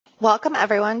Welcome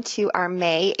everyone to our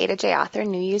May A2J Author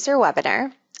New User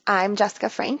webinar. I'm Jessica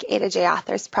Frank, A2J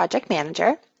Author's Project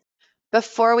Manager.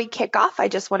 Before we kick off, I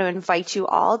just want to invite you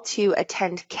all to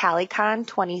attend CaliCon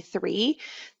 23.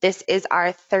 This is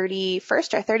our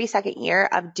 32nd year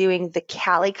of doing the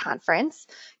Cali Conference.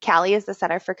 Cali is the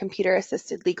Center for Computer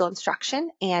Assisted Legal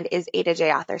Instruction and is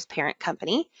A2J Author's parent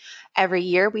company. Every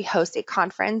year we host a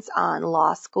conference on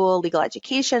law school, legal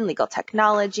education, legal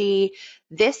technology.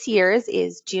 This year's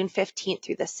is June 15th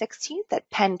through the 16th at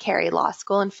Penn Cary Law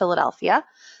School in Philadelphia.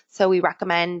 So we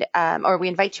recommend, we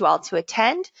invite you all to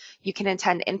attend. You can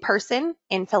attend in person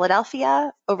in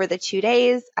Philadelphia over the 2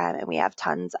 days, and we have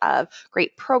tons of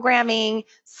great programming,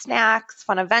 snacks,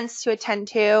 fun events to attend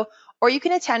to, or you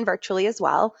can attend virtually as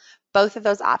well. Both of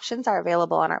those options are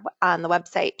available on the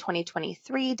website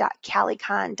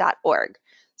 2023.calicon.org.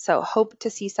 So hope to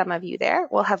see some of you there.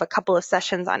 We'll have a couple of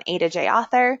sessions on A2J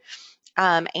Author,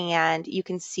 and you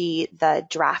can see the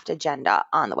draft agenda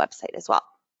on the website as well.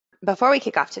 Before we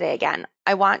kick off today again,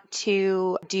 I want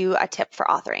to do a tip for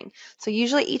authoring. So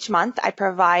usually each month I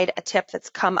provide a tip that's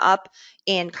come up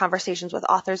in conversations with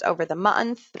authors over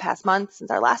the past month since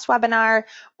our last webinar,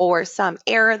 or some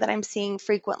error that I'm seeing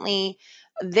frequently.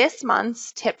 This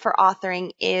month's tip for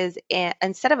authoring is,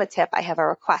 instead of a tip, I have a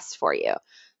request for you.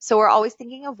 So we're always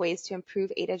thinking of ways to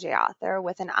improve A2J Author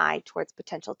with an eye towards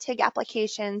potential TIG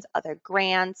applications, other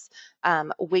grants,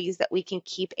 ways that we can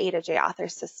keep A2J Author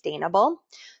sustainable.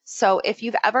 So if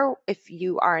you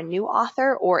are a new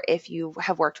author, or if you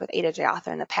have worked with A2J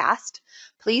Author in the past,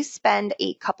 please spend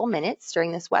a couple minutes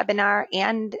during this webinar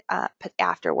and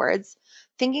afterwards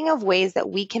thinking of ways that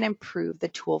we can improve the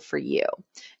tool for you.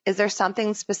 Is there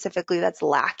something specifically that's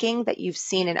lacking that you've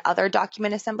seen in other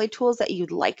document assembly tools that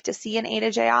you'd like to see in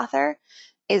A2J Author?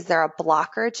 Is there a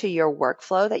blocker to your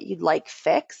workflow that you'd like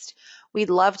fixed?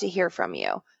 We'd love to hear from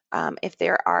you. If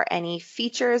there are any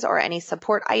features or any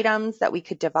support items that we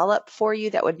could develop for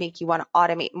you that would make you want to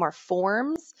automate more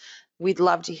forms, we'd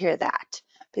love to hear that.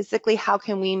 Basically, how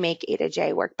can we make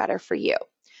A2J work better for you?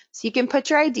 So you can put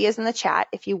your ideas in the chat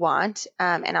if you want,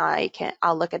 and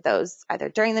I'll look at those either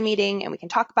during the meeting and we can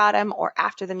talk about them, or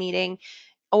after the meeting,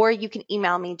 or you can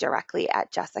email me directly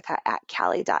at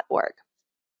jessica@cali.org.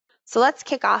 So let's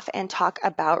kick off and talk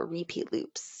about repeat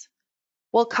loops.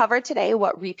 We'll cover today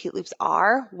what repeat loops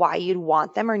are, why you'd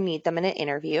want them or need them in an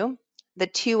interview, the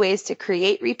 2 ways to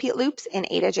create repeat loops in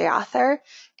A2J Author,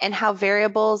 and how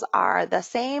variables are the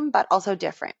same but also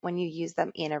different when you use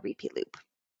them in a repeat loop.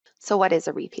 So what is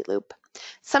a repeat loop?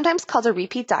 Sometimes called a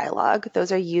repeat dialogue.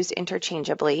 Those are used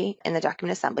interchangeably in the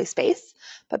document assembly space,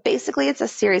 but basically it's a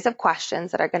series of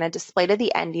questions that are going to display to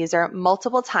the end user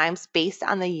multiple times based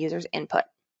on the user's input.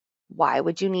 Why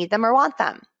would you need them or want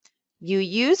them? You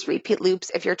use repeat loops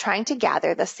if you're trying to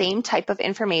gather the same type of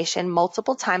information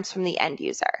multiple times from the end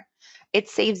user. It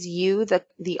saves you,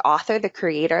 the author, the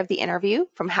creator of the interview,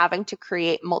 from having to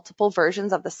create multiple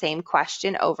versions of the same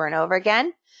question over and over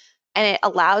again. And it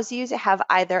allows you to have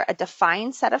either a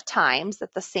defined set of times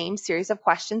that the same series of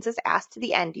questions is asked to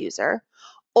the end user,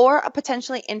 or a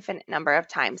potentially infinite number of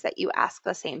times that you ask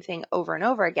the same thing over and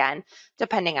over again,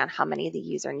 depending on how many the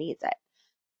user needs it.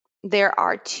 There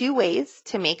are 2 ways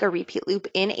to make a repeat loop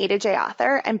in A2J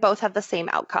Author, and both have the same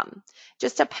outcome. It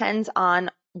just depends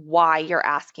on why you're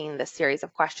asking this series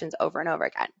of questions over and over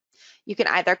again. You can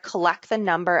either collect the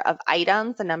number of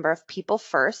items, the number of people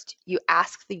first. You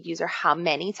ask the user how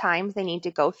many times they need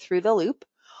to go through the loop.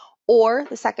 Or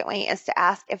the second way is to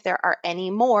ask if there are any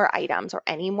more items or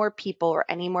any more people or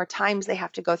any more times they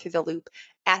have to go through the loop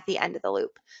at the end of the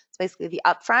loop. It's basically the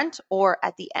upfront or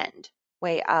at the end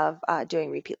way of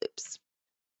doing repeat loops.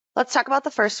 Let's talk about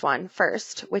the first one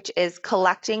first, which is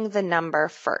collecting the number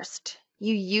first.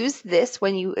 You use this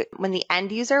when the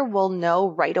end user will know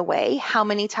right away how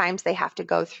many times they have to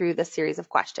go through the series of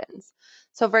questions.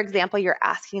 So for example, you're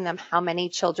asking them how many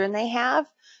children they have.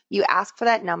 You ask for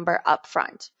that number up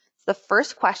front. It's the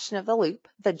first question of the loop,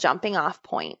 the jumping off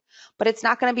point, but it's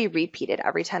not going to be repeated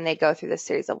every time they go through the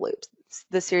series of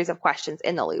questions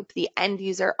in the loop. The end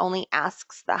user only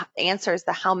answers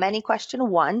the how many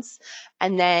question once,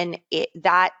 and then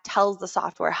that tells the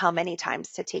software how many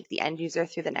times to take the end user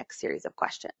through the next series of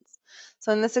questions.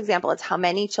 So in this example, it's how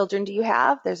many children do you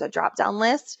have? There's a drop-down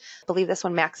list. I believe this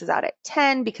one maxes out at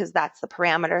 10 because that's the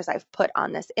parameters I've put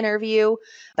on this interview.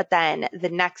 But then the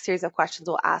next series of questions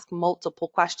will ask multiple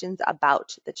questions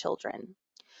about the children.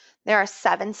 There are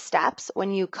 7 steps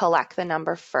when you collect the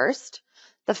number first.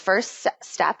 The first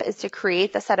step is to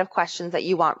create the set of questions that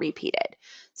you want repeated.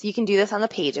 So you can do this on the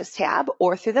Pages tab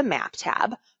or through the Map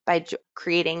tab by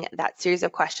creating that series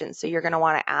of questions. So you're going to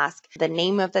want to ask the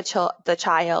name of the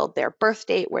child, their birth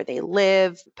date, where they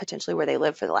live, potentially where they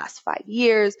live for the last 5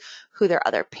 years, who their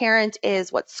other parent is,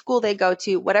 what school they go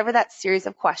to, whatever that series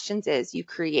of questions is, you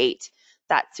create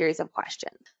that series of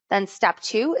questions. Then step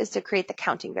 2 is to create the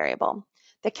counting variable.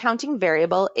 The counting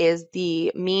variable is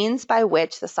the means by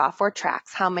which the software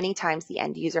tracks how many times the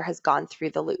end user has gone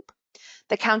through the loop.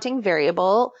 The counting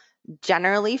variable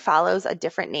generally follows a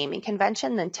different naming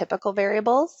convention than typical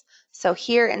variables. So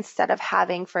here, instead of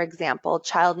having, for example,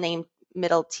 child name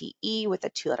middle TE with a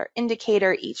 2-letter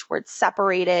indicator, each word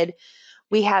separated,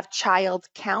 we have child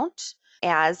count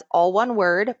as all one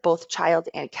word. Both child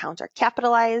and count are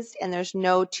capitalized, and there's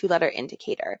no 2-letter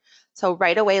indicator. So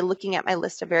right away, looking at my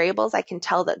list of variables, I can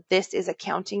tell that this is a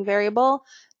counting variable,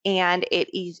 and it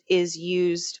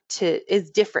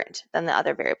is different than the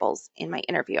other variables in my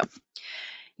interview.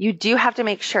 You do have to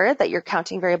make sure that your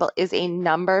counting variable is a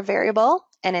number variable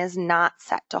and is not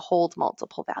set to hold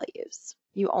multiple values.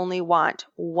 You only want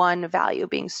one value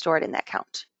being stored in that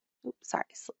count. Oops, sorry,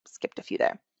 skipped a few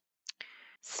there.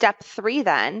 Step 3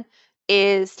 then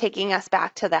is taking us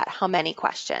back to that how many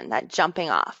question, that jumping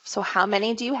off. So how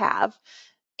many do you have?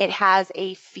 It has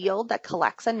a field that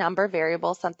collects a number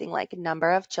variable, something like number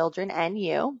of children and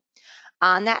you.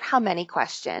 On that how many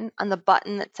question, on the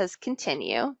button that says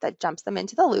continue, that jumps them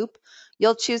into the loop,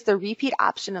 you'll choose the repeat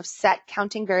option of set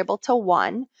counting variable to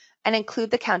 1 and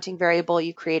include the counting variable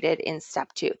you created in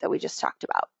step 2 that we just talked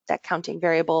about, that counting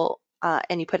variable,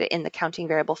 and you put it in the counting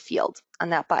variable field on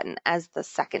that button as the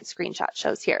second screenshot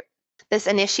shows here. This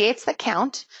initiates the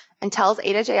count and tells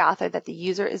A2J Author that the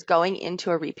user is going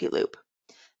into a repeat loop.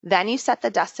 Then you set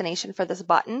the destination for this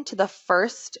button to the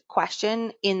first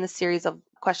question in the series of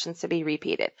questions to be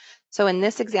repeated. So in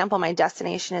this example, my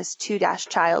destination is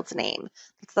to-child's name.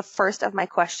 It's the first of my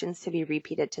questions to be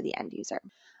repeated to the end user.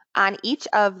 On each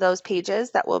of those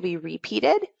pages that will be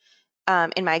repeated,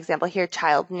 in my example here,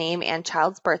 child name and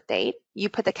child's birth date, you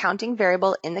put the counting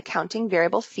variable in the counting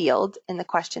variable field in the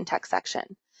question text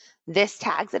section. This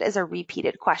tags it as a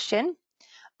repeated question.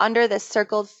 Under this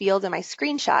circled field in my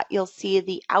screenshot, you'll see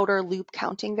the outer loop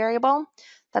counting variable.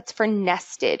 That's for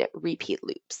nested repeat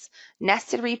loops.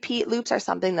 Nested repeat loops are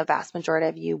something the vast majority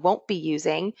of you won't be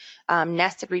using.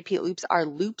 Nested repeat loops are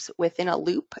loops within a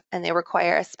loop, and they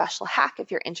require a special hack if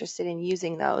you're interested in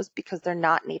using those because they're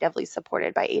not natively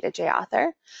supported by A2J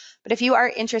Author. But if you are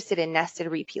interested in nested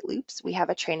repeat loops, we have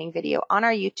a training video on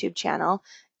our YouTube channel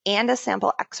and a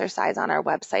sample exercise on our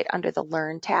website under the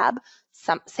Learn tab,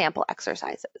 some sample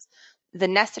exercises. The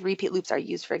nested repeat loops are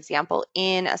used, for example,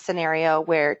 in a scenario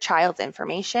where child's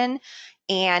information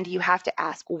and you have to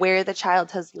ask where the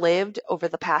child has lived over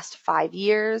the past 5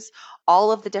 years,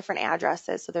 all of the different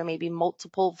addresses. So there may be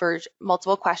multiple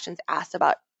questions asked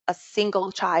about a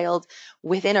single child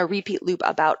within a repeat loop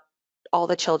about all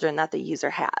the children that the user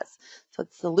has. So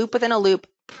it's the loop within a loop,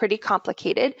 pretty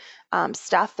complicated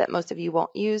stuff that most of you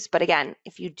won't use. But again,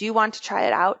 if you do want to try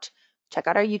it out, check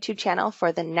out our YouTube channel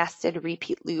for the nested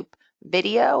repeat loop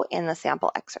video and the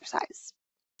sample exercise.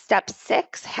 Step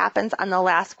 6 happens on the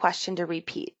last question to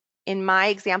repeat. In my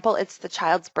example, it's the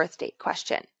child's birth date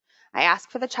question. I ask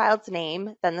for the child's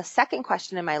name, then the second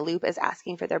question in my loop is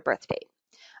asking for their birth date.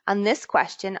 On this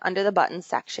question, under the button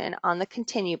section, on the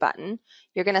continue button,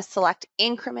 you're going to select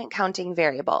increment counting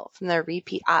variable from the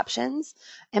repeat options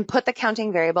and put the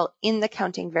counting variable in the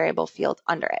counting variable field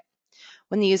under it.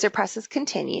 When the user presses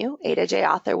continue, A2J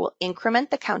Author will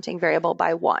increment the counting variable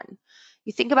by 1.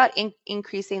 You think about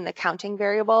increasing the counting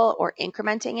variable or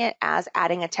incrementing it as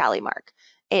adding a tally mark.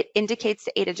 It indicates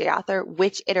to A2J Author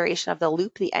which iteration of the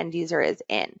loop the end user is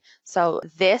in. So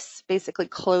this basically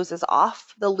closes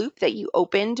off the loop that you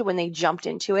opened when they jumped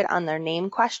into it on their name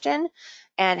question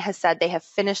and has said they have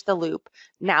finished the loop.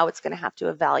 Now it's going to have to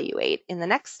evaluate in the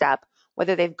next step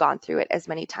whether they've gone through it as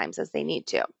many times as they need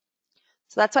to.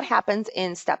 So that's what happens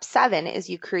in step 7 is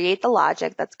you create the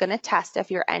logic that's going to test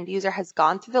if your end user has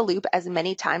gone through the loop as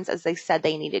many times as they said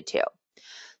they needed to.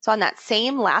 So on that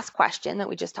same last question that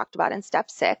we just talked about in step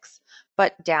 6,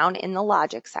 but down in the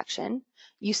logic section,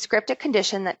 you script a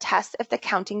condition that tests if the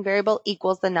counting variable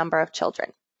equals the number of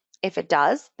children. If it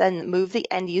does, then move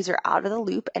the end user out of the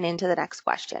loop and into the next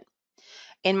question.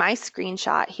 In my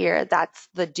screenshot here, that's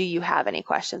the do you have any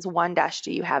questions, 1 dash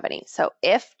do you have any. So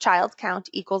if child count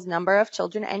equals number of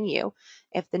children and you,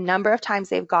 if the number of times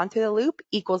they've gone through the loop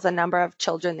equals the number of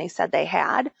children they said they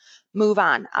had, move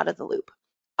on out of the loop.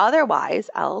 Otherwise,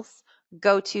 else,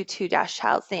 go to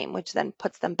child's name, which then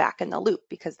puts them back in the loop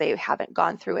because they haven't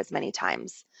gone through as many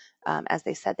times as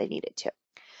they said they needed to.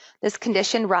 This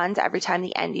condition runs every time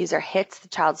the end user hits the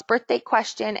child's birthday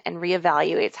question and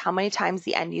reevaluates how many times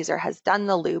the end user has done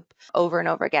the loop over and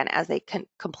over again as they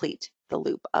complete the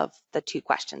loop of the 2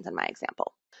 questions in my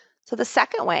example. So the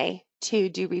second way to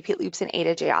do repeat loops in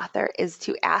A2J Author is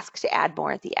to ask to add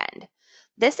more at the end.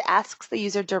 This asks the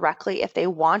user directly if they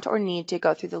want or need to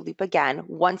go through the loop again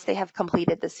once they have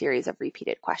completed the series of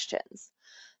repeated questions.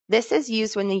 This is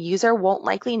used when the user won't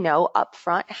likely know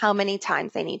upfront how many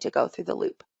times they need to go through the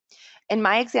loop. In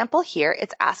my example here,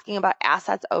 it's asking about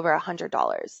assets over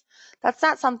 $100. That's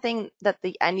not something that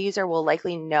the end user will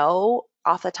likely know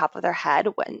off the top of their head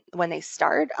when they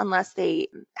start, unless they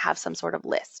have some sort of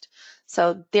list.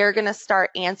 So they're going to start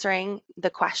answering the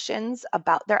questions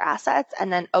about their assets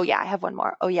and then, oh yeah, I have one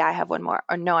more. Oh yeah, I have one more.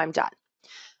 Or no, I'm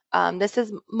done. This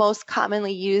is most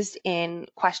commonly used in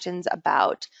questions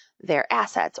about their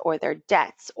assets or their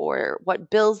debts or what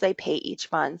bills they pay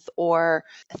each month or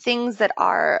things that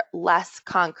are less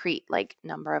concrete like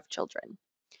number of children.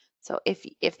 So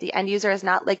if the end user is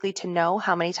not likely to know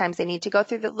how many times they need to go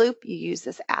through the loop, you use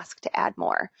this ask to add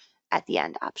more at the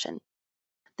end option.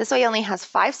 This way only has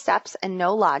 5 steps and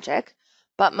no logic,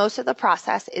 but most of the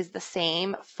process is the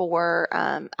same for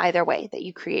either way that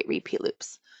you create repeat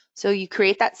loops. So you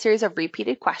create that series of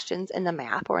repeated questions in the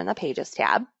map or in the pages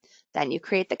tab. Then you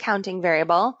create the counting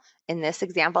variable. In this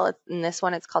example, in this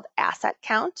one, it's called asset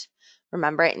count.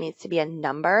 Remember, it needs to be a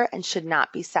number and should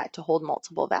not be set to hold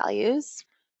multiple values.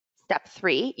 Step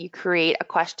 3, you create a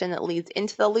question that leads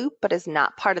into the loop but is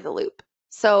not part of the loop.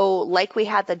 So like we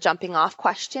had the jumping off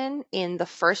question in the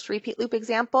first repeat loop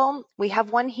example, we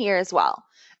have one here as well.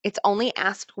 It's only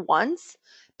asked once,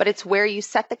 but it's where you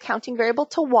set the counting variable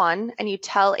to 1 and you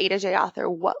tell A2J Author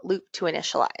what loop to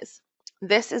initialize.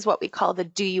 This is what we call the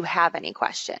do you have any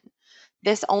question.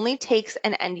 This only takes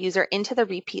an end user into the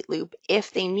repeat loop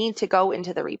if they need to go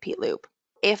into the repeat loop.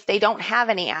 If they don't have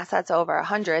any assets over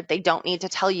 100, they don't need to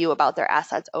tell you about their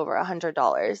assets over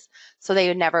 $100, so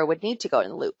they never would need to go in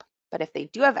the loop. But if they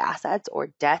do have assets or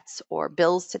debts or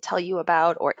bills to tell you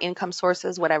about or income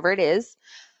sources, whatever it is,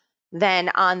 then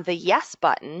on the yes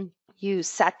button, you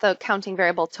set the counting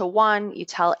variable to 1, you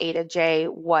tell A2J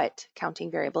what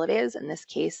counting variable it is, in this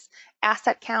case,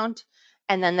 asset count,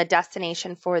 and then the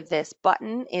destination for this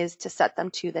button is to set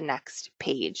them to the next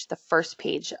page, the first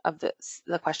page of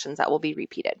the questions that will be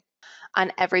repeated.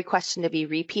 On every question to be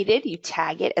repeated, you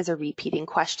tag it as a repeating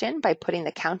question by putting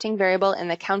the counting variable in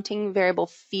the counting variable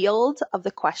field of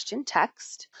the question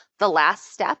text. The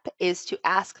last step is to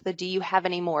ask the do you have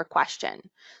any more question.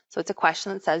 So it's a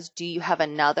question that says, do you have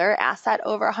another asset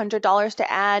over $100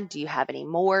 to add? Do you have any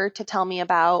more to tell me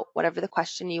about? Whatever the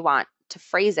question you want to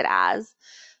phrase it as.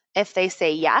 If they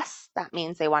say yes, that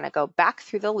means they want to go back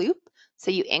through the loop.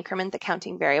 So you increment the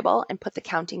counting variable and put the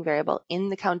counting variable in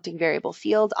the counting variable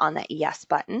field on that yes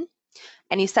button.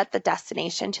 And you set the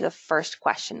destination to the first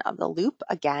question of the loop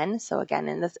again. So again,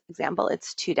 in this example,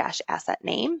 it's to-asset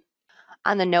name.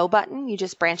 On the no button, you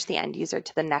just branch the end user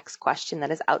to the next question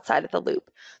that is outside of the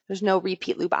loop. There's no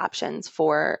repeat loop options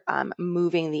for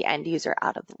moving the end user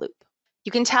out of the loop.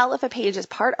 You can tell if a page is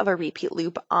part of a repeat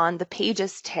loop on the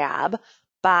Pages tab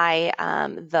by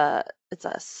it's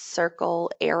a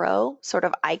circle arrow sort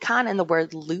of icon and the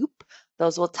word loop.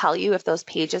 Those will tell you if those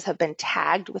pages have been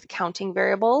tagged with counting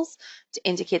variables to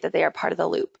indicate that they are part of the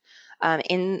loop.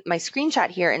 In my screenshot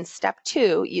here in step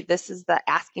 2, this is the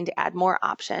asking to add more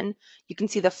option. You can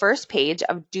see the first page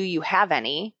of do you have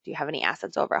any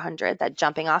assets over 100, that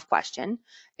jumping off question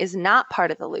is not part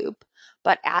of the loop,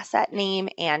 but asset name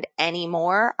and any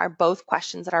more are both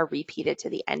questions that are repeated to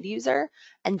the end user,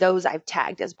 and those I've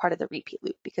tagged as part of the repeat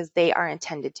loop because they are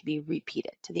intended to be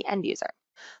repeated to the end user.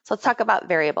 So let's talk about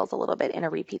variables a little bit in a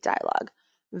repeat dialog.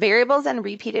 Variables and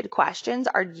repeated questions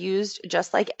are used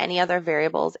just like any other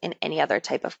variables in any other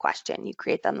type of question. You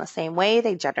create them the same way.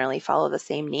 They generally follow the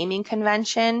same naming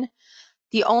convention.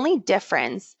 The only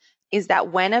difference is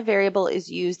that when a variable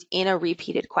is used in a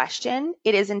repeated question,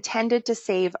 it is intended to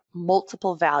save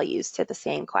multiple values to the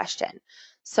same question.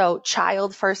 So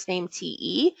child first name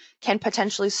TE can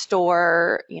potentially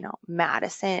store,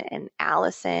 Madison and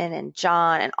Allison and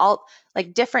John and all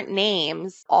like different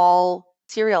names all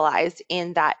serialized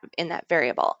in that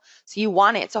variable. So you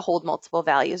want it to hold multiple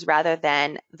values rather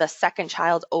than the second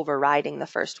child overriding the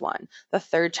first one, the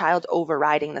third child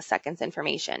overriding the second's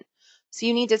information. So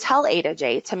you need to tell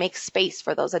A2J to make space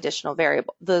for those additional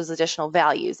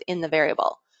values in the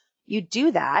variable. You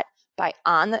do that by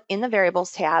in the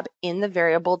variables tab in the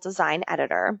variable design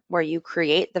editor where you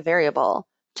create the variable,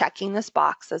 checking this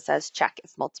box that says check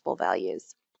if multiple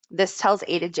values. This tells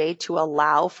A2J to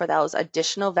allow for those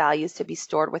additional values to be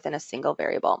stored within a single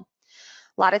variable.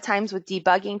 A lot of times with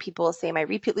debugging, people will say my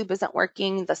repeat loop isn't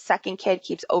working. The second kid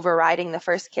keeps overriding the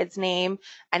first kid's name,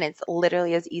 and it's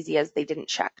literally as easy as they didn't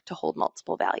check to hold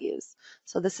multiple values.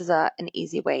 So this is an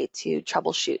easy way to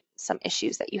troubleshoot some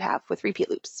issues that you have with repeat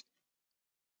loops.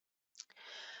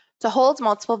 To hold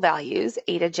multiple values,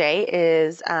 A2J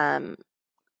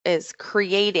is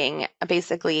creating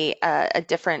basically a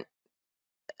different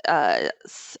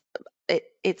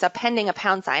it's appending a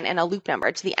pound sign and a loop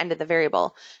number to the end of the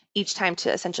variable each time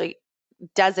to essentially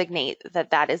designate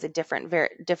that that is a different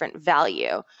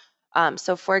value.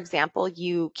 So for example,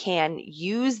 you can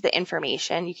use the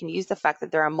information, you can use the fact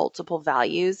that there are multiple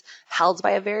values held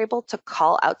by a variable to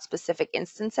call out specific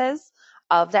instances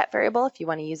of that variable if you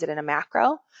want to use it in a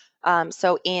macro.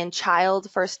 So in child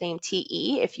first name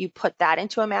TE, if you put that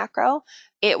into a macro,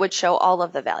 it would show all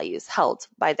of the values held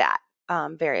by that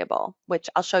variable, which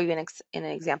I'll show you in an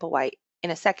example why in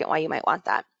a second why you might want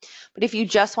that. But if you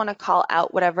just want to call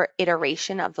out whatever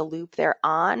iteration of the loop they're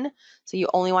on, so you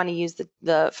only want to use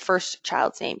the first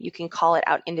child's name, you can call it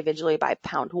out individually by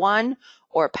 #1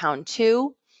 or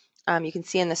 #2. You can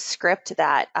see in the script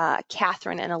that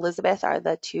Catherine and Elizabeth are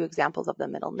the two examples of the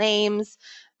middle names.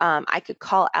 I could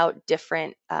call out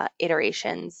different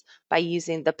iterations by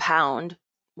using the pound,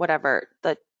 whatever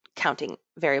the counting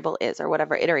variable is, or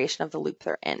whatever iteration of the loop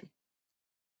they're in.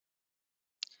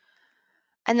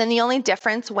 And then the only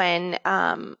difference when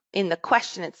in the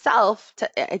question itself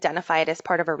to identify it as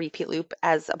part of a repeat loop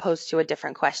as opposed to a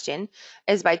different question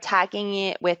is by tagging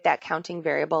it with that counting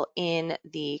variable in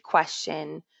the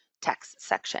question text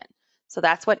section. So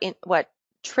that's what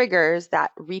triggers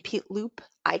that repeat loop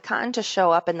icon to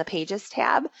show up in the Pages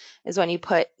tab is when you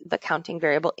put the counting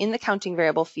variable in the counting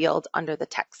variable field under the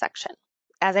text section.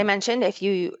 As I mentioned, if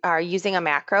you are using a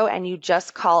macro and you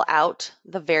just call out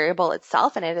the variable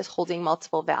itself and it is holding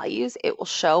multiple values, it will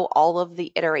show all of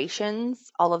the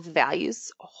iterations, all of the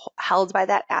values held by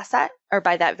that asset or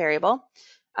by that variable.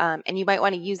 And you might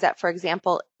want to use that, for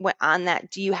example, on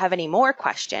that do you have any more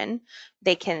question,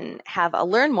 they can have a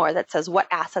learn more that says what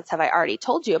assets have I already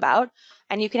told you about,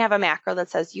 and you can have a macro that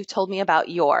says you've told me about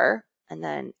your, and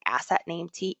then asset name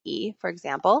TE, for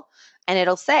example, and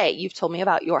it'll say you've told me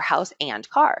about your house and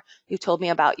car. You've told me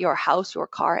about your house, your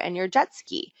car, and your jet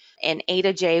ski. And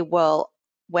A2J will,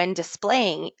 when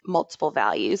displaying multiple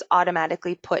values,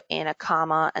 automatically put in a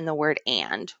comma and the word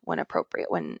and when appropriate,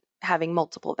 when having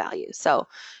multiple values. So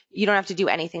you don't have to do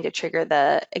anything to trigger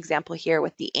the example here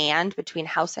with the and between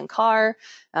house and car.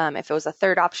 If it was a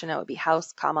third option, it would be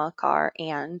house, comma, car,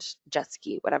 and jet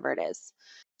ski, whatever it is.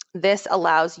 This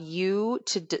allows you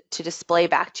to display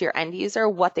back to your end user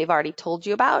what they've already told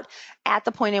you about at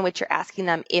the point in which you're asking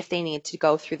them if they need to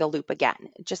go through the loop again.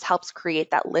 It just helps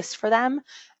create that list for them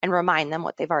and remind them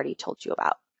what they've already told you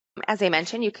about. As I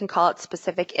mentioned, you can call it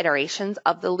specific iterations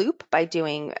of the loop by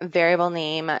doing variable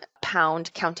name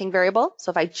pound counting variable.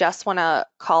 So if I just want to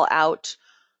call out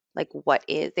like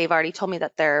they've already told me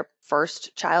that their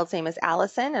first child's name is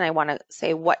Allison, and I want to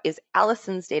say what is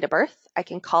Allison's date of birth, I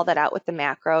can call that out with the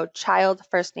macro child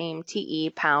first name TE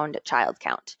pound child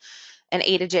count. And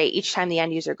A2J, each time the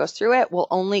end user goes through it, will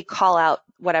only call out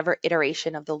whatever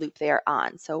iteration of the loop they are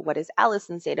on. So what is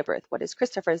Allison's date of birth? What is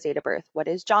Christopher's date of birth? What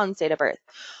is John's date of birth?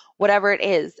 Whatever it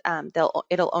is,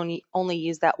 it'll only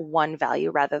use that one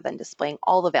value rather than displaying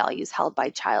all the values held by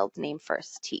child name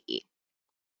first TE.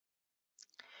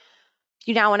 If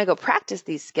you now want to go practice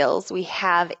these skills, we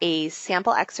have a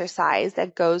sample exercise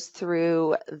that goes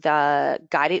through the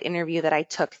guided interview that I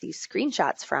took these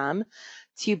screenshots from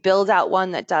to build out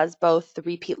one that does both the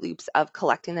repeat loops of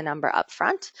collecting the number up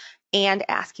front and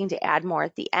asking to add more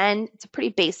at the end. It's a pretty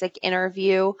basic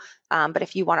interview, but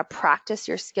if you want to practice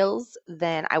your skills,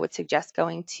 then I would suggest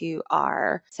going to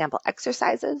our sample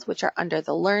exercises, which are under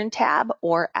the Learn tab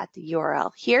or at the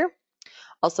URL here.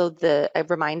 Also, a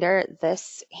reminder,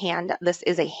 this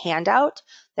is a handout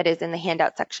that is in the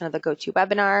handout section of the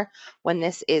GoToWebinar. When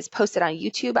this is posted on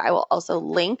YouTube, I will also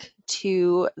link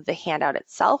to the handout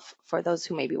itself for those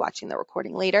who may be watching the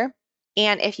recording later.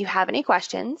 And if you have any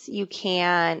questions, you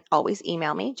can always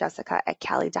email me,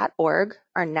 jessica@cali.org.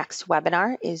 Our next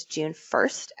webinar is June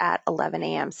 1st at 11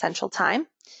 a.m. Central Time.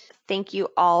 Thank you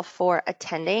all for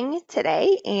attending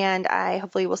today, and I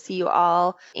hopefully will see you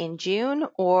all in June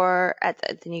or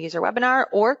at the New User Webinar,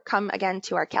 or come again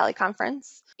to our Cali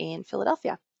conference in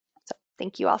Philadelphia. So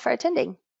thank you all for attending.